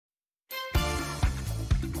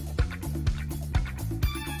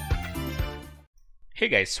Hey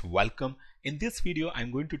guys, welcome. In this video, I'm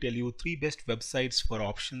going to tell you 3 best websites for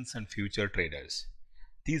options and future traders.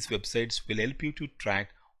 These websites will help you to track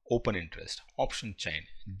open interest, option chain,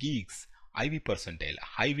 geeks, IV percentile,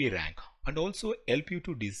 IV rank, and also help you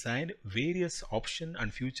to design various option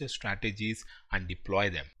and future strategies and deploy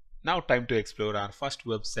them. Now time to explore our first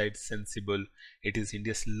website, Sensibull. It is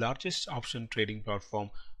India's largest option trading platform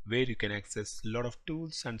where you can access a lot of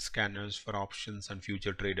tools and scanners for options and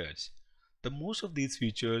future traders. The most of these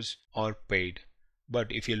features are paid, but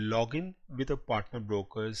if you log in with a partner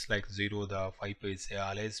brokers like Zerodha, IV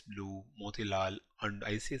Percentile, LS Blue, Motilal, and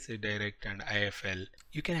ICICI Direct and IFL,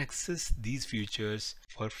 you can access these features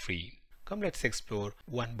for free. Come, let's explore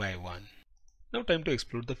one by one. Now time to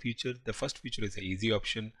explore the feature. The first feature is an easy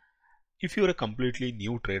option. If you are a completely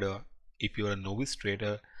new trader, if you are a novice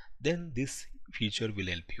trader, then this feature will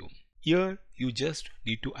help you. Here you just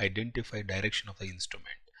need to identify direction of the instrument.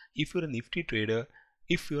 If you're a Nifty trader,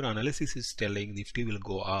 if your analysis is telling Nifty will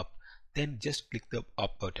go up, then just click the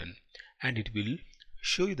up button and it will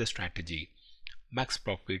show you the strategy, max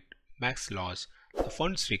profit, max loss, the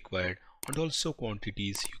funds required, and also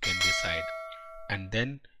quantities you can decide, and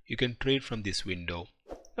then you can trade from this window.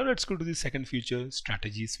 Now let's go to the second feature,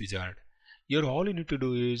 strategies wizard. Here all you need to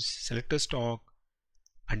do is select a stock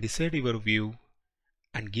and decide your view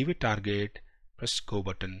and give a target, press go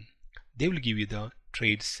button. They will give you the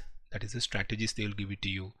trades, that is the strategies they will give it to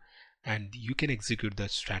you, and you can execute the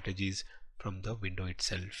strategies from the window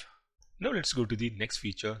itself. Now let's go to the next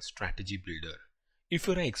feature, strategy builder. If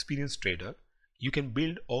you're an experienced trader, you can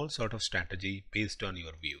build all sort of strategy based on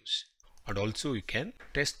your views, and also you can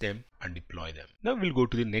test them and deploy them. Now we'll go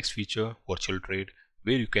to the next feature, virtual trade,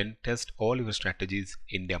 where you can test all your strategies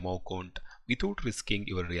in demo account without risking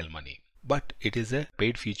your real money. But it is a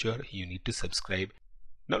paid feature, you need to subscribe.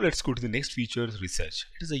 Now let's go to the next feature, research.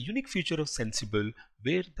 It is a unique feature of Sensibull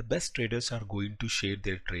where the best traders are going to share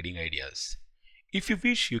their trading ideas. If you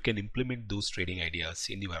wish, you can implement those trading ideas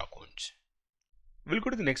in your account. We'll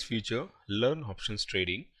go to the next feature, learn options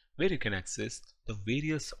trading, where you can access the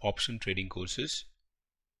various option trading courses.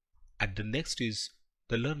 And the next is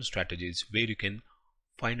the learn strategies, where you can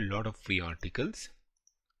find a lot of free articles.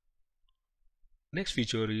 Next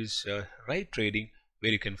feature is write trading,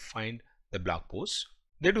 where you can find the blog posts.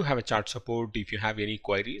 They do have a chart support. If you have any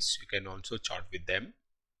queries, you can also chart with them.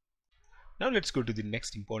 Now let's go to the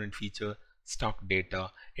next important feature, stock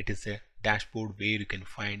data. It is a dashboard where you can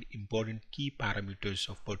find important key parameters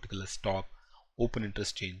of particular stock, open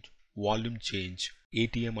interest change, volume change,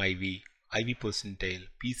 ATM IV, IV percentile,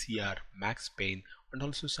 PCR, max pain, and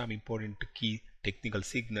also some important key technical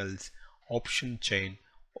signals, option chain,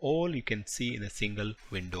 all you can see in a single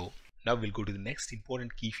window. Now we'll go to the next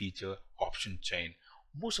important key feature, option chain.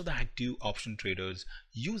 Most of the active option traders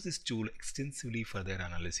use this tool extensively for their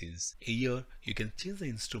analysis. Here you can change the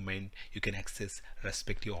instrument, you can access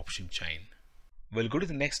respective option chain. We'll go to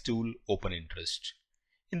the next tool, open interest.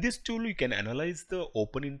 In this tool you can analyze the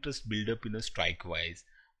open interest buildup in a strike wise,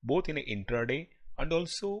 both in an intraday and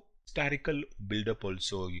also historical buildup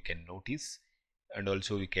also you can notice, and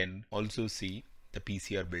also you can also see the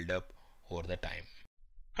PCR buildup over the time.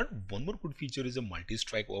 And one more good feature is a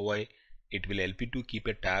multi-strike OI. It will help you to keep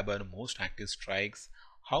a tab on most active strikes,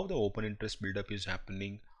 how the open interest buildup is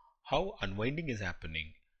happening, how unwinding is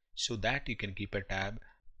happening, so that you can keep a tab.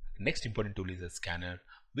 Next important tool is a scanner,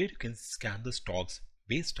 where you can scan the stocks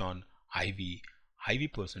based on IV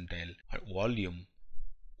percentile, volume,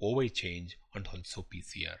 OI change, and also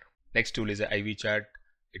PCR. Next tool is a IV chart.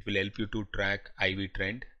 It will help you to track IV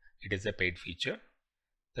trend. It is a paid feature.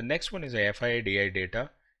 The next one is a FII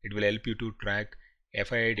data. It will help you to track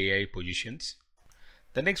FII positions.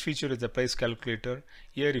 The next feature is the price calculator.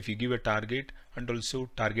 Here if you give a target and also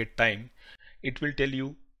target time, it will tell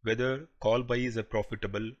you whether call buy is a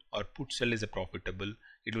profitable or put sell is a profitable.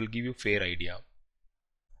 It will give you fair idea.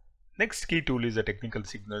 Next key tool is the technical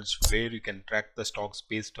signals, where you can track the stocks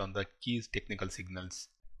based on the key technical signals.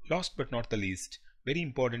 Last but not the least, very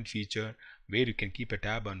important feature where you can keep a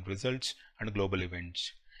tab on results and global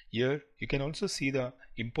events. Here you can also see the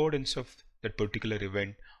importance of that particular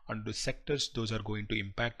event and the sectors those are going to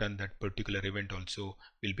impact on that particular event also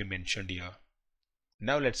will be mentioned here.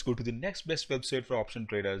 Now let's go to the next best website for option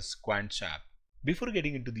traders, quantsapp. Before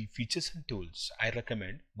getting into the features and tools, I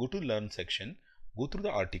recommend go to learn section, go through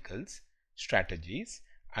the articles, strategies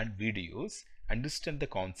and videos, understand the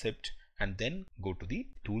concept, and then go to the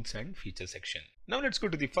tools and feature section. Now let's go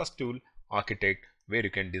to the first tool, architect, where you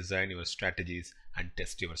can design your strategies and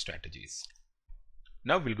test your strategies.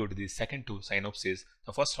 Now we'll go to the second tool, synopsis.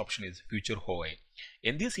 The first option is future OI.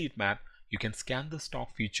 In this heat map, you can scan the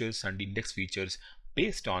stock features and index features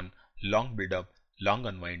based on long build-up, long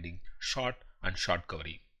unwinding, short and short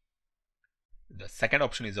covering. The second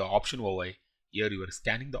option is the option OI. Here you are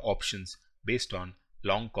scanning the options based on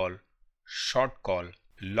long call, short call,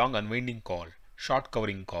 long unwinding call, short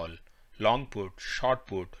covering call, long put, short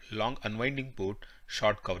put, long unwinding put,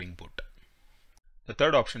 short covering put. The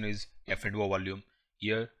third option is F&O volume.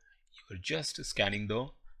 Here you are just scanning the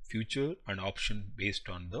future and option based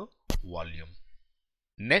on the volume.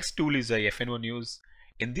 Next tool is the F&O news.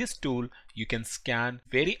 In this tool, you can scan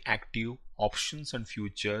very active options and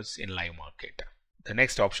futures in live market. The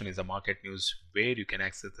next option is the market news, where you can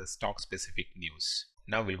access the stock specific news.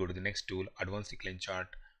 Now we'll go to the next tool, advanced decline chart,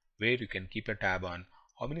 where you can keep a tab on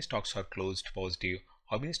how many stocks are closed positive,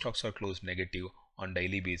 how many stocks are closed negative on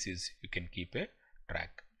daily basis. You can keep a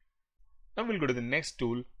track. Now we'll go to the next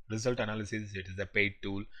tool, result analysis. It is a paid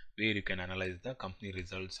tool where you can analyze the company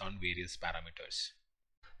results on various parameters.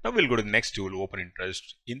 Now we'll go to the next tool, open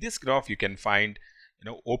interest. In this graph you can find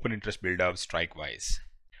open interest build up strike wise.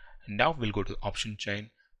 Now we'll go to option chain,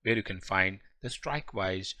 where you can find the strike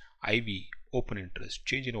wise IV open interest,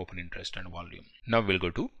 change in open interest and volume. Now we'll go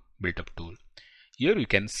to build up tool. Here you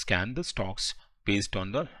can scan the stocks based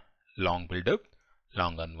on the long build up,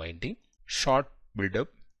 long unwinding, short build up,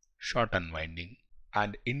 short unwinding,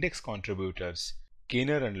 and index contributors,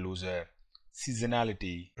 gainer and loser,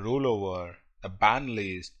 seasonality, rollover, the ban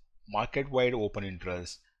list, market-wide open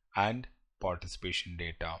interest, and participation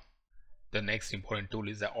data. The next important tool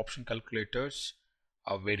is the option calculators,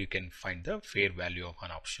 where you can find the fair value of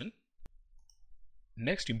an option.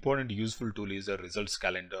 Next important useful tool is the results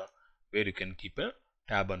calendar, where you can keep a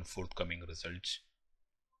tab on forthcoming results.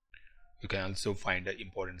 You can also find the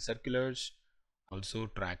important circulars, also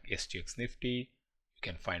track SGX Nifty. You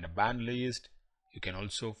can find a ban list. You can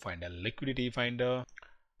also find a liquidity finder.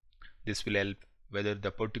 This will help whether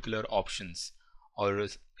the particular options are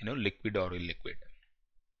liquid or illiquid.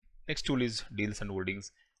 Next tool is deals and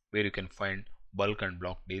holdings, where you can find bulk and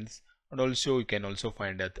block deals, and also you can also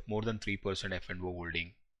find that more than 3% F&O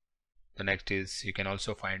holding. The next is you can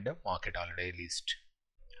also find a market holiday list.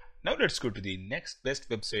 Now let's go to the next best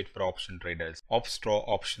website for option traders, Opstra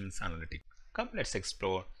Options Analytics. Come, let's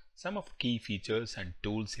explore some of key features and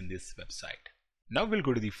tools in this website. Now we'll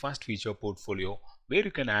go to the first feature, portfolio, where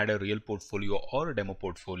you can add a real portfolio or a demo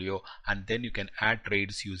portfolio, and then you can add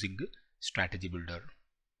trades using strategy builder.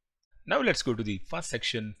 Now let's go to the first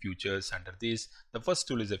section, futures. Under this, the first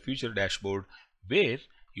tool is a future dashboard, where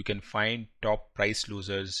you can find top price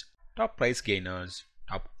losers, top price gainers,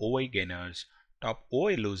 top OI gainers, top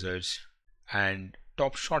OI losers, and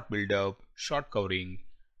top short build up, short covering,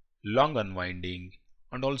 long unwinding,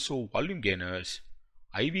 and also volume gainers,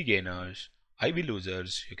 IV gainers, IV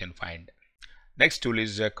losers you can find. Next tool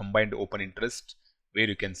is a combined open interest, where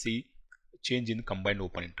you can see change in combined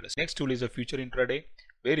open interest. Next tool is a future intraday,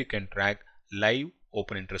 where you can track live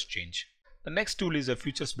open interest change. The next tool is a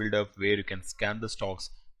futures build-up, where you can scan the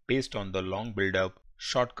stocks based on the long build-up,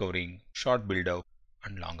 short covering, short build-up,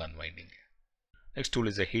 and long unwinding. Next tool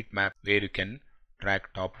is a heat map, where you can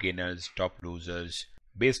track top gainers, top losers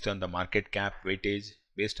based on the market cap weightage,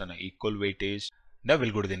 based on an equal weightage. Now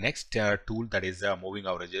we'll go to the next tool, that is moving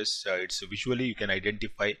averages. It's visually you can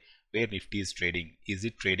identify where Nifty is trading. Is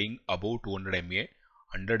it trading above 200 MA,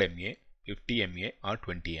 100 MA, 50 MA, or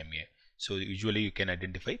 20 MA? So usually you can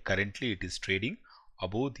identify currently it is trading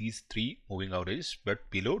above these three moving averages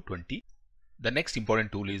but below 20. The next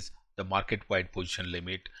important tool is the market wide position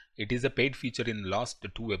limit. It is a paid feature in last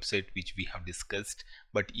two websites which we have discussed,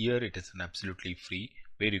 but here it is an absolutely free,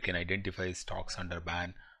 where you can identify stocks under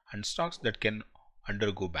ban and stocks that can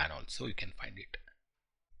undergo ban also. You can find it.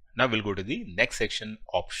 Now we'll go to the next section,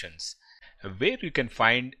 options, where you can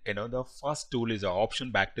find the first tool is a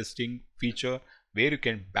option backtesting feature, where you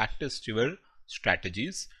can backtest your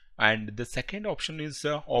strategies, and the second option is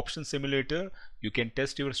option simulator. You can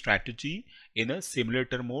test your strategy in a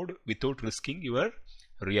simulator mode without risking your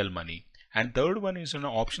real money. And third one is an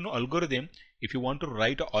optional algorithm. If you want to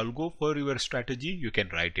write an algo for your strategy, you can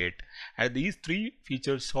write it. And these three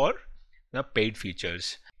features are the paid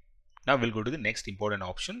features. Now we'll go to the next important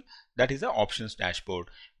option, that is the options dashboard,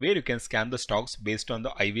 where you can scan the stocks based on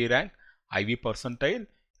the IV rank, IV percentile.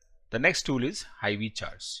 The next tool is IV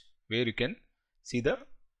charts, where you can see the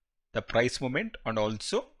price movement and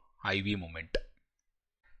also IV movement.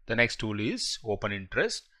 The next tool is open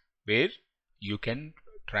interest, where you can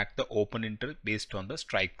track the open interest based on the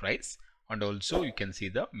strike price, and also you can see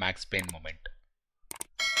the max pain moment.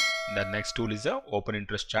 The next tool is the open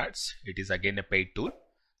interest charts. It is again a paid tool.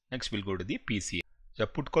 Next we'll go to the PCA. The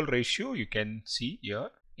put call ratio you can see here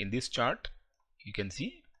in this chart. You can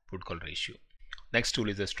see put call ratio. Next tool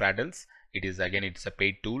is the straddles. It's a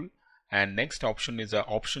paid tool. And next option is a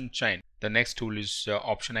option chain. The next tool is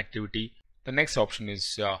option activity. The next option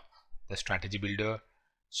is the strategy builder.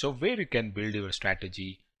 So where you can build your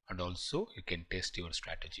strategy and also you can test your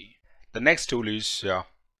strategy. The next tool is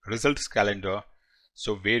results calendar.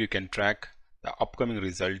 So where you can track the upcoming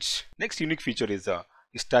results. Next unique feature is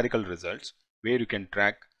historical results, where you can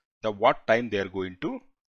track the what time they are going to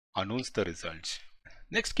announce the results.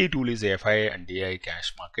 Next key tool is the FII and DII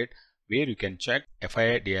cash market, where you can check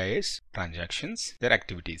FII DII's transactions, their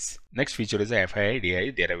activities. Next feature is the FII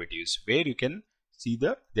DII derivatives, where you can see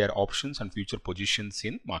their options and future positions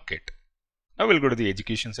in market. Now we'll go to the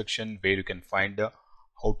education section, where you can find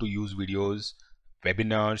how to use videos,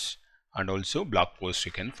 webinars, and also blog posts.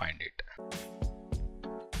 You can find it.